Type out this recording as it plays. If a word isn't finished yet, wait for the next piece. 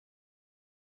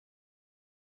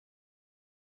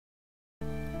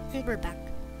And we're back.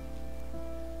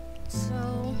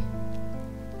 So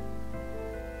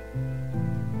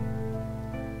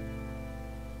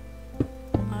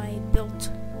I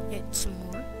built it some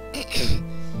more.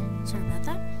 Sorry about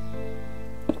that.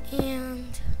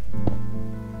 And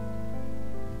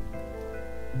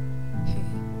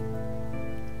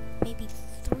maybe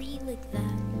 3 like that.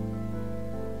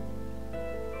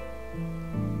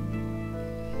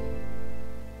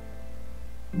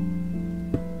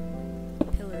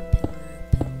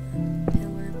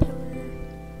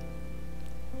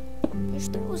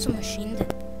 There was a machine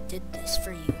that did this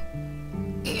for you.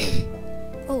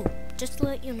 Oh, just to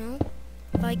let you know,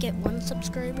 if I get 1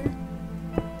 subscriber,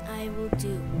 I will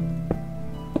do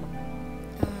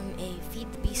a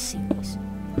Feed the Beast series.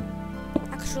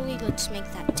 Actually, let's make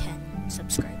that 10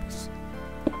 subscribers.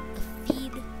 A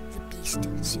Feed the Beast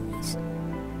series.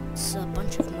 It's a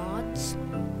bunch of mods,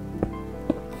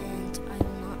 and I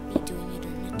will not be doing it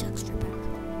in a texture pack.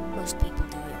 Most people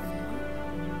do it in one.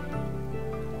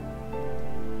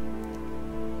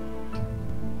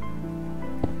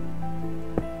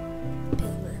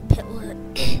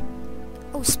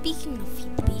 Oh, speaking of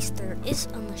Feed the Beast, there is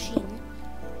a machine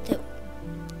that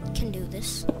can do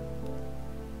this.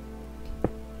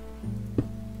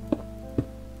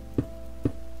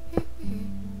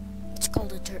 It's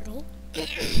called a turtle.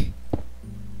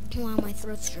 Wow, my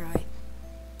throat's dry.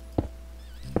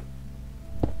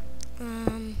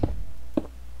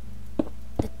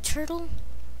 The turtle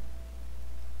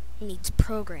needs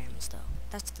programs, though.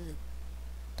 That's the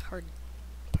hard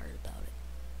part about it.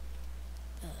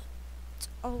 It's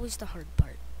always the hard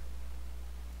part.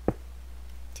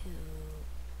 2,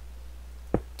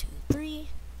 2, 3.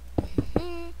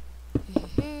 2,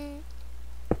 3.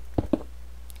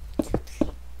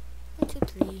 1, 2,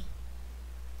 3.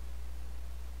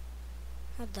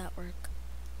 How'd that work?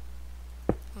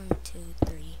 1, 2,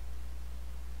 3.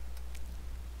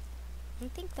 I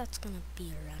think that's gonna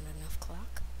be around enough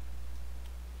clock.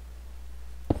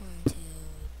 1, 2,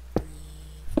 3,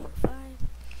 4,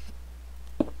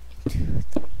 5. 2,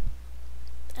 3.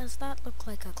 Does that look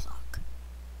like a clock?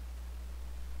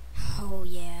 Oh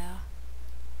yeah.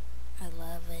 I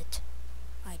love it.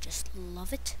 I just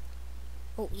love it.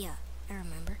 Oh yeah, I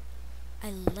remember.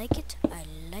 I like it a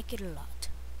lot.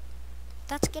 If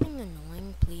that's getting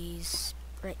annoying, please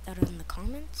write that in the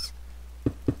comments.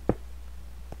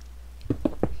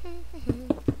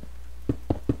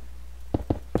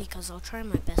 Because I'll try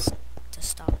my best to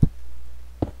stop.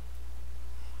 I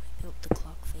built the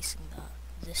clock facing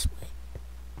this way.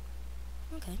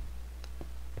 Okay.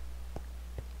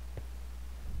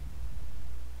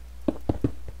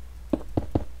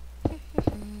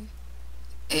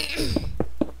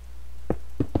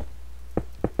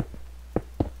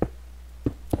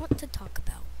 What to talk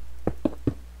about?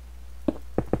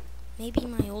 Maybe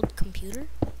my old computer?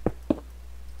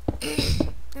 I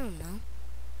don't know.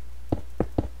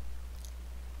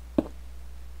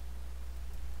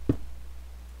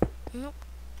 Nope.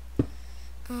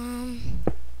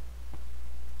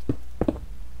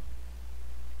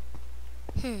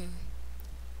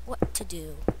 What to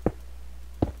do?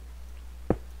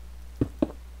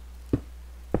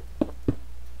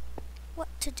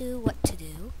 What to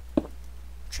do? I'm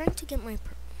trying to get my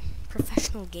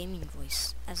professional gaming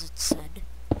voice, as it said.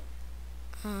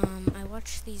 I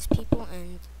watched these people,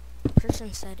 and the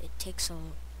person said it takes a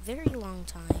very long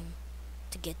time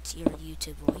to get to your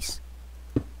YouTube voice.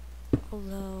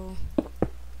 Although,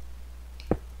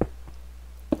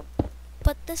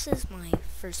 but this is my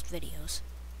first videos.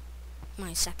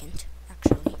 My second,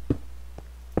 actually.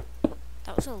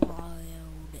 That was a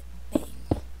loud bang.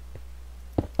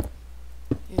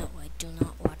 No, I do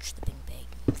not watch the Big Bang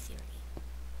Theory.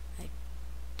 I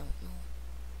don't know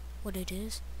what it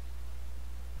is.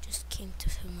 Just came to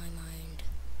my mind.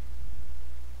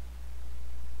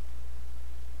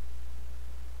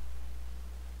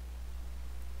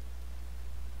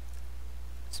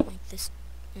 Let's make this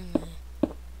in the...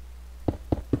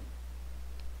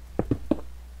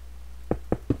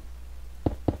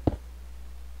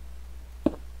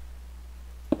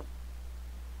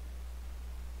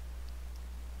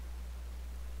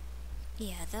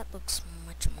 Yeah, that looks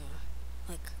much more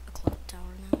like a clock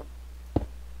tower now.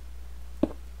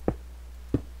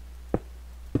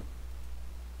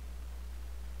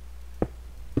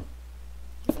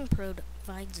 Even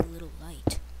provides a little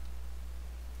light.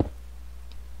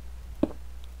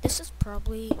 This is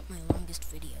probably my longest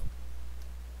video.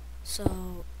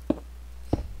 So, I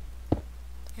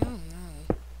don't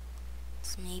know.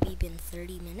 It's maybe been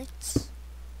 30 minutes.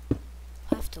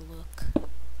 I'll have to look.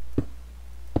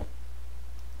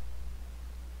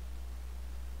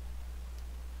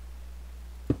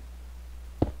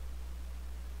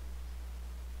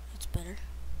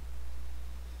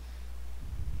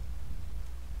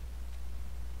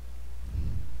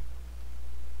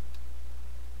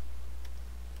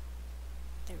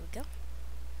 go.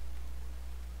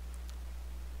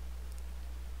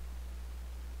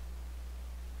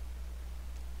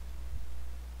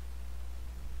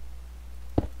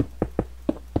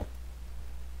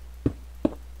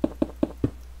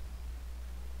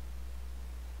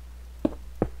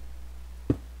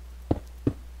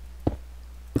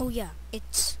 Oh yeah,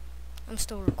 I'm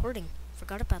still recording.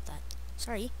 Forgot about that.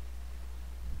 Sorry.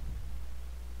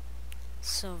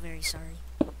 So very sorry.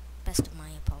 Best of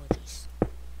my apologies.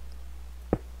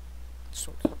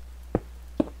 Sort of.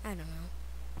 I don't know.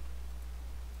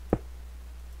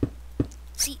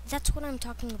 See, that's what I'm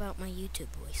talking about my YouTube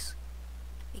voice.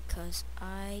 Because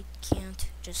I can't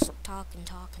just talk and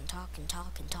talk and talk and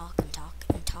talk and talk and talk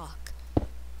and talk.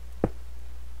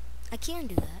 I can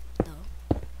do that, though.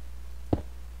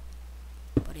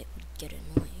 But it would get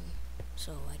annoying,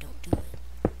 so I don't do it.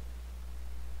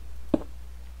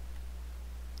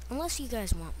 Unless you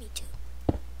guys want me to.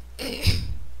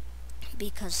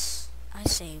 Because I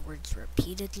say words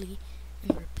repeatedly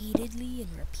and repeatedly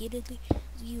and repeatedly.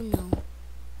 You know,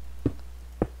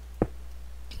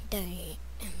 they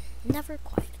am never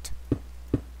quiet.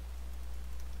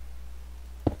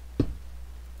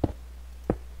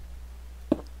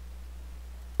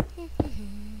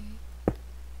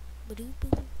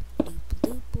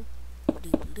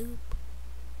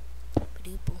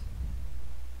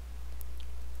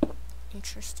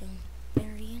 Interesting.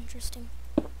 Very interesting.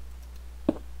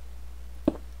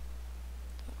 That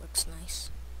looks nice.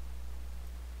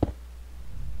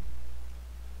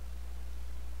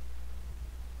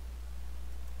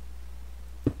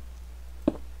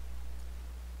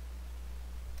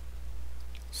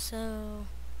 So,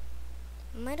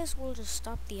 might as well just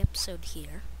stop the episode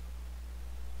here.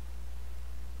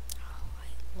 Oh, I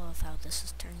love how this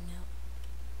is turning out.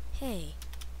 Hey.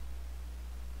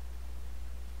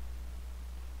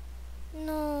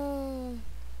 No.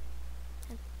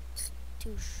 That's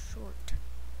too short.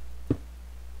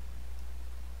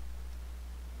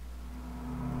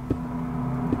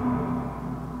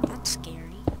 That's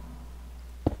scary.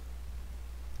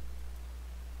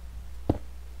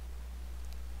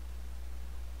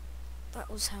 That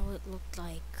was how it looked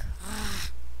like.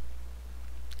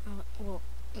 Well,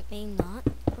 it may not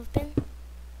have been.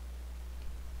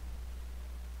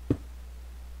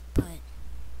 But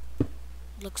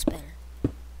looks better.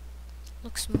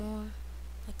 Looks more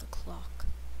like a clock.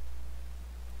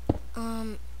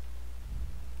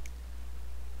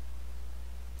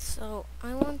 So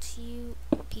I want you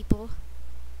people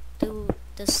to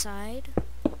decide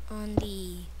on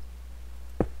the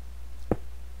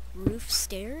roof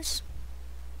stairs.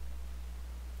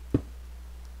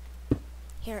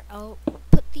 Here, I'll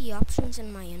put the options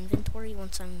in my inventory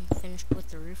once I'm finished with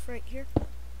the roof right here.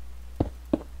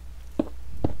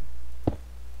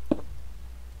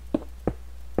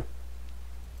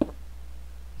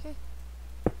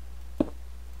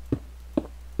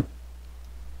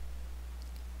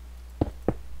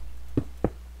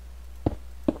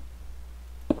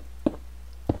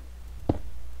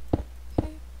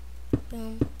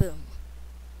 Boom, boom.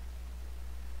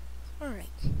 Alright.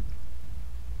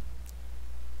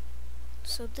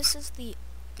 So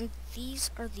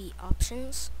these are the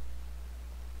options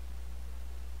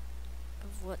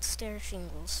of what stair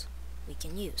shingles we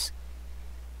can use.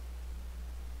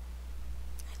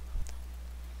 I love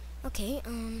that. Okay,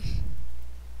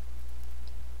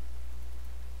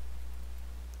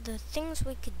 the things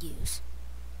we could use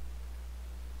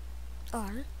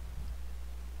are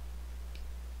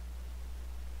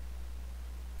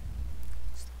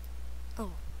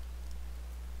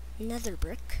nether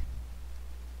brick.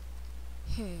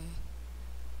 I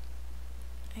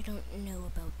don't know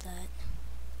about that.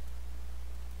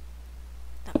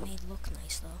 That may look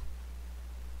nice though.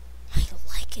 I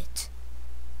like it.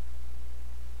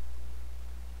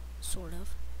 Sort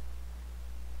of.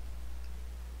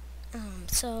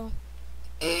 So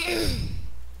it's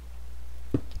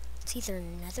either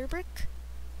nether brick,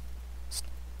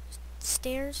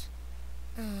 stairs,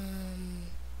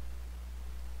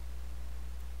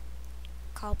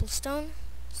 cobblestone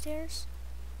stairs,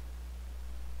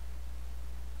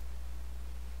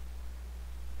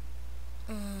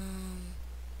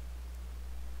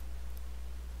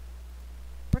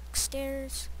 brick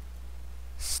stairs,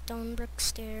 stone brick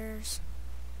stairs,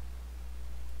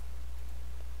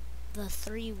 the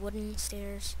 3 wooden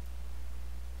stairs.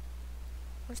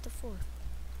 Where's the 4th?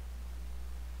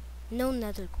 No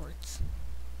nether quartz,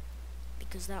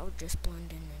 because that would just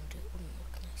blend in and it wouldn't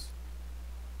look nice.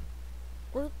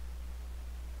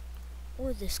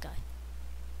 Or this guy.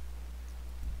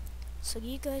 So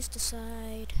you guys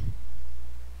decide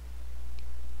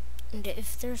And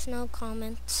if there's no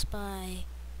comments by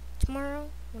tomorrow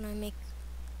when I make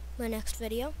my next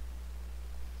video,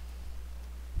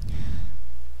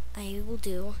 I will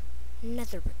do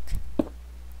nether brick,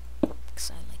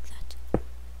 because I like that.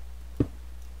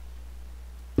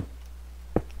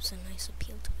 Gives a nice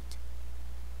appeal to it.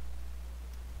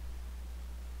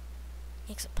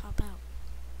 Makes it pop out.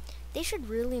 They should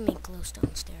really make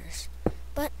glowstone stairs.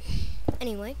 But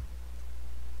anyway,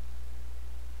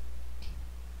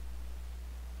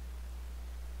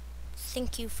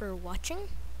 thank you for watching,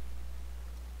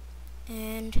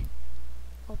 and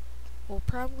we'll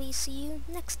probably see you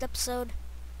next episode.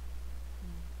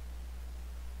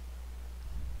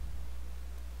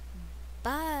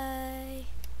 Bye.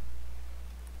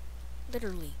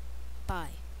 Literally,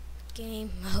 bye.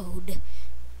 Game mode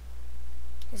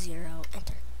 0,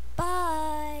 enter.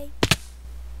 Bye.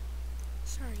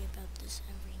 Sorry about this,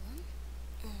 everyone.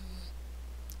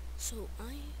 So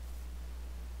I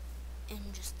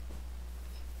am just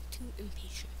too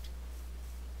impatient.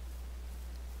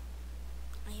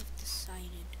 I have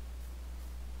decided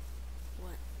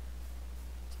what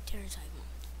stairs I want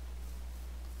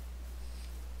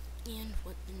and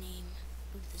what the name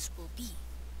of this will be.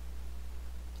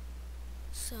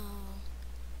 So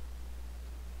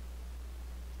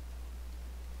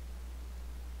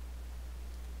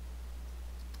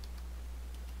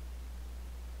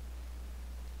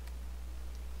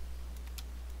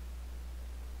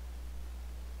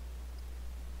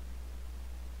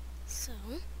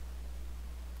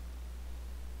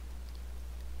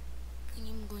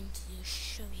I'm going to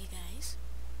show you guys.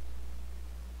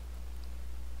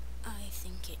 I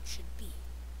think it should be.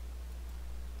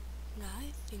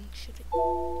 I think should it.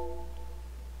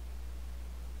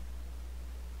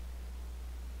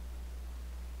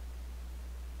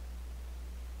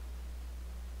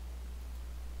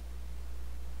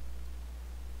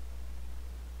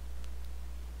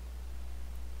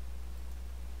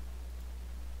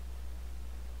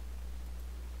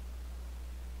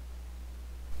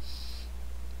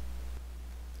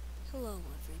 Hello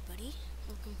everybody,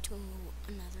 welcome to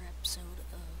another episode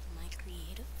of My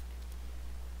Creative,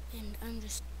 and I'm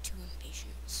just too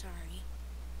impatient, sorry.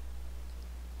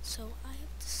 So I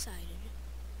have decided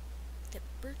that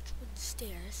Birchwood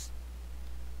Stairs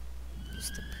is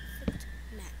the perfect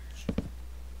match,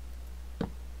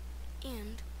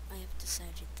 and I have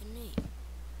decided the name.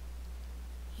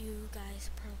 You guys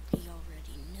probably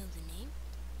already know the name,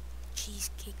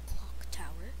 Cheesecake Clock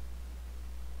Tower.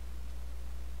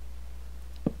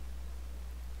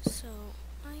 So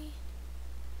I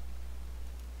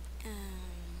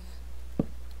am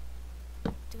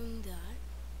doing that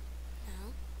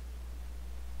now.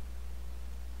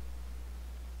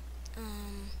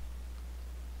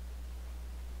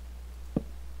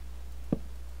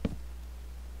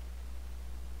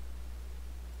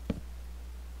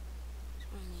 So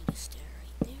I need a stair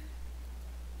right there.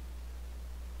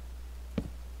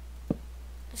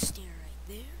 A stair right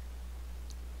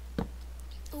there.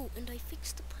 Oh, and I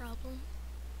fixed the problem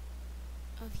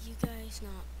of you guys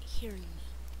not hearing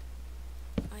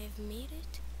me. I have made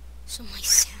it so my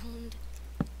sound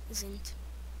isn't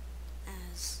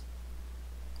as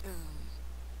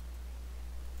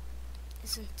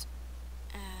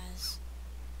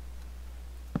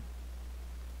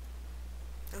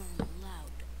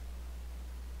loud.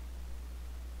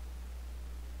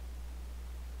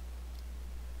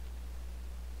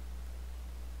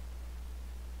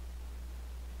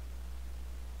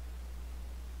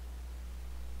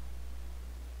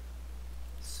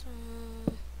 So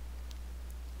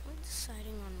I'm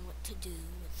deciding on what to do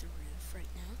with the roof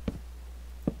right now.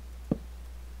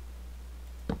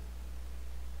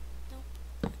 Nope,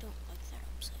 I don't like that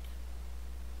upside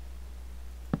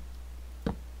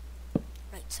down.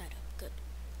 Right side up, good.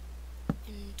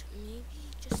 And maybe,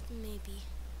 just maybe,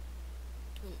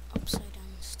 do an upside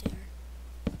down stair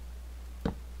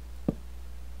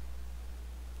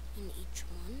in each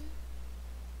one.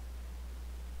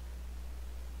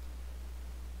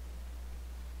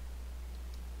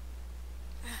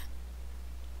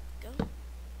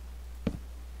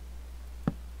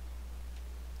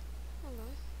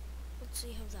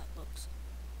 See how that looks.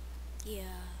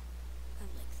 Yeah, I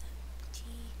like that. T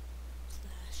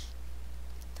slash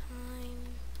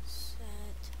time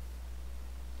set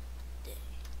day.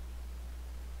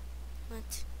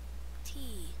 Let T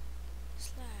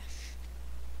slash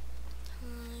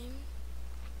time.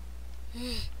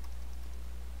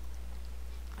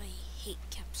 I hate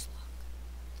caps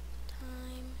lock.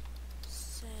 Time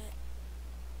set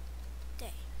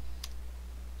day.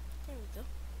 There we go.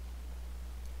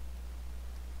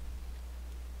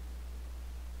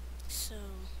 So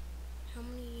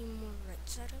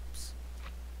setups.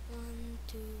 1,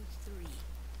 2, 3.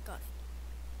 Got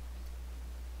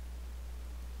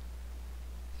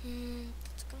it.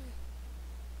 That's gonna...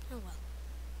 Oh well.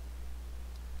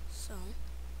 So,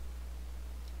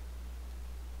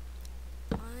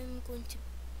 I'm going to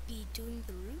be doing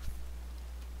the roof,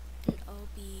 and I'll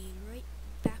be right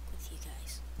back with you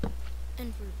guys.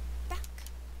 And we're back.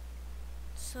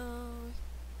 So,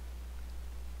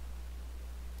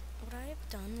 what I have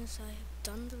done is I have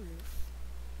done the roof.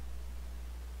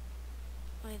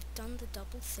 I have done the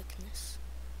double thickness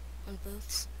on both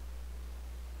sides.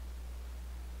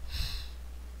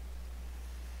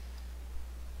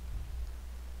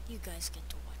 You guys get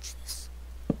to watch this.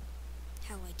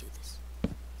 How I do this.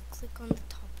 Click on the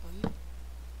top one.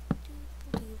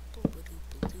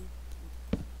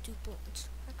 It's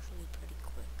actually pretty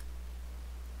quick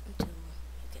until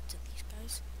you get to these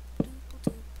guys. What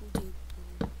the?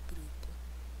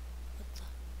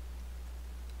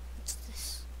 What's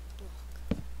this block?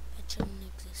 That shouldn't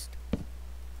exist.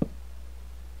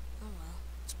 Oh well,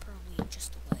 it's probably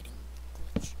just a lighting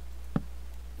glitch.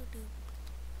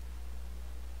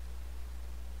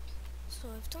 So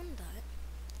I've done that,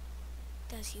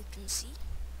 as you can see.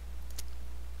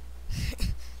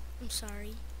 I'm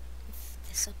sorry if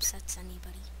this upsets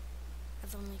anybody.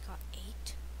 I've only got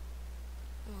 8.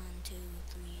 1, 2,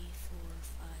 3, 4,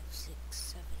 5, 6,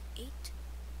 7, 8.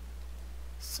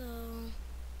 So,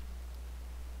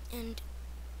 and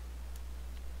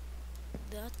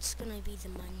that's gonna be the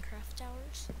Minecraft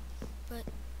towers. But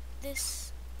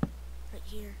this right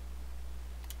here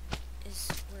is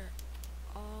where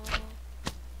all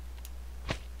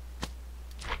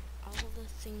the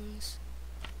things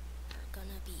are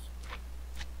gonna be.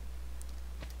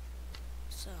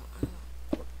 So I want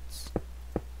quartz,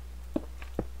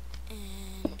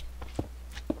 and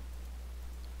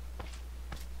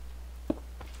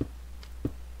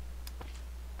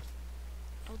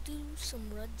I'll do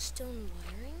some redstone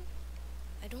wiring.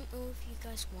 I don't know if you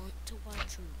guys want to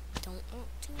watch or don't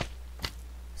want to.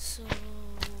 So,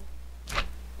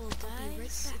 well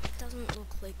guys, it doesn't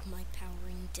look like my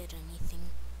powering did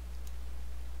anything.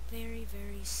 Very,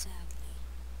 very sadly,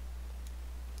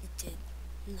 it did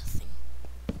nothing.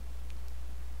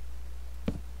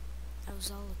 I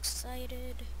was all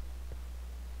excited.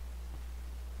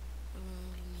 We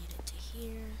made it to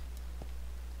here.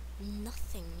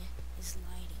 Nothing is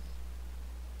lighting.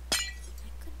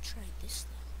 I could try this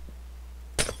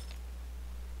though.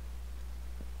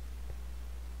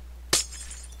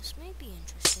 This may be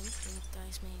interesting. You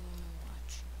guys may want to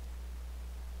watch.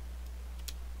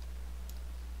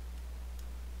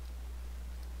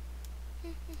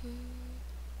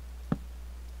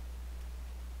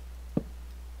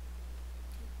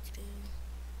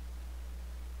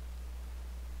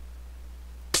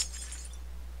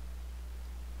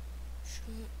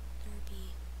 Shouldn't there be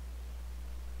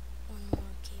one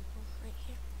more cable right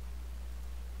here?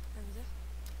 There we go.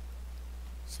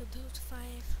 So those 5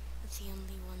 are the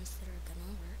only ones that are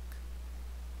gonna work.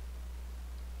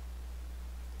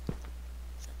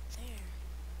 So there.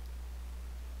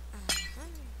 I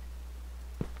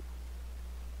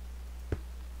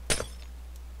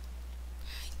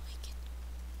like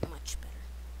it much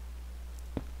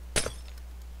better.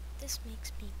 This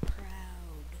makes me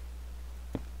proud.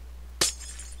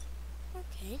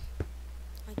 Okay,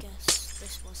 I guess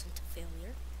this wasn't a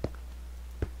failure.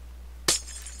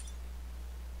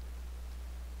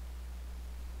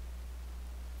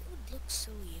 It would look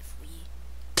silly if we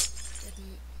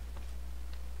didn't.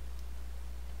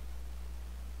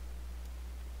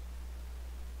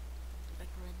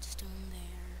 Like redstone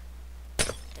there,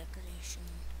 decoration.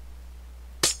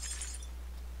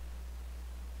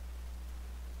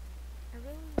 I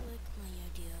really like my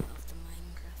idea of the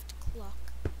Minecraft clock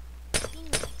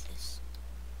being like this.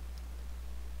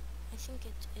 I think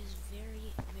it is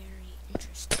very, very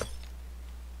interesting.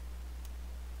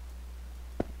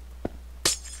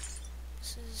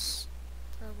 This is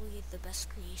probably the best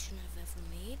creation I've ever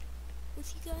made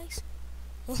with you guys.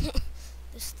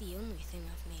 This is the only thing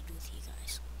I've made with you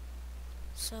guys.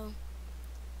 So,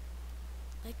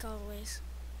 like always,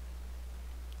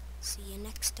 see you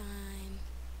next time.